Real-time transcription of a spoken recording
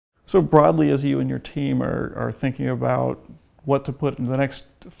So broadly, as you and your team are thinking about what to put in the next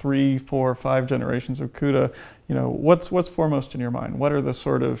 3, 4, 5 generations of CUDA, what's foremost in your mind? What are the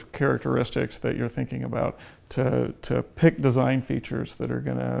sort of characteristics that you're thinking about to pick design features that are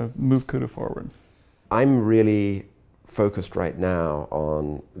going to move CUDA forward? I'm really focused right now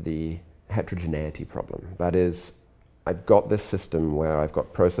on the heterogeneity problem. That is, I've got this system where I've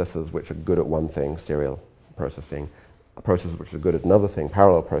got processors which are good at one thing, serial processing, processors which are good at another thing,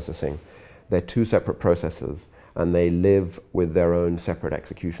 parallel processing. They're two separate processors, and they live with their own separate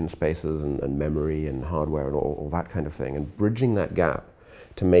execution spaces and memory and hardware and all that kind of thing. And bridging that gap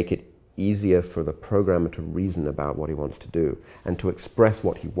to make it easier for the programmer to reason about what he wants to do and to express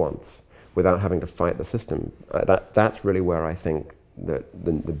what he wants without having to fight the system, that's really where I think that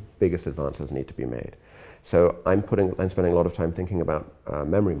the biggest advances need to be made. So I'm spending a lot of time thinking about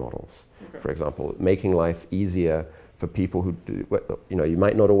memory models, for example, making life easier for people who you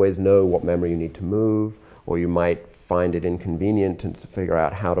might not always know what memory you need to move, or you might find it inconvenient to figure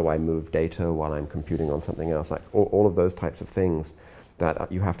out how do I move data while I'm computing on something else. Like all of those types of things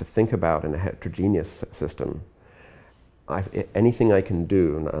that you have to think about in a heterogeneous system. Anything I can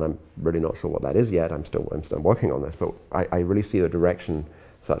do, and I'm really not sure what that is yet, I'm still working on this, but I really see the direction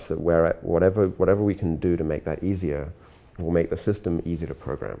such that whatever we can do to make that easier will make the system easier to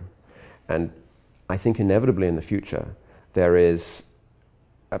program. And I think inevitably in the future there is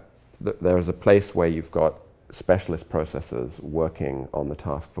a place where you've got specialist processors working on the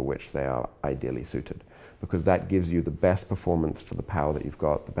task for which they are ideally suited, because that gives you the best performance for the power that you've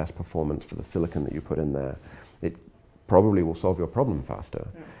got, the best performance for the silicon that you put in there. It probably will solve your problem faster.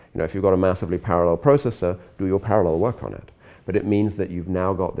 Yeah. If you've got a massively parallel processor, do your parallel work on it. But it means that you've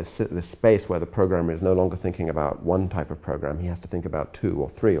now got this space where the programmer is no longer thinking about one type of program. He has to think about 2 or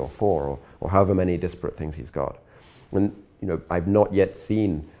 3 or 4 or however many disparate things he's got. And I've not yet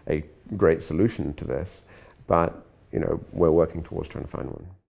seen a great solution to this, but we're working towards trying to find one.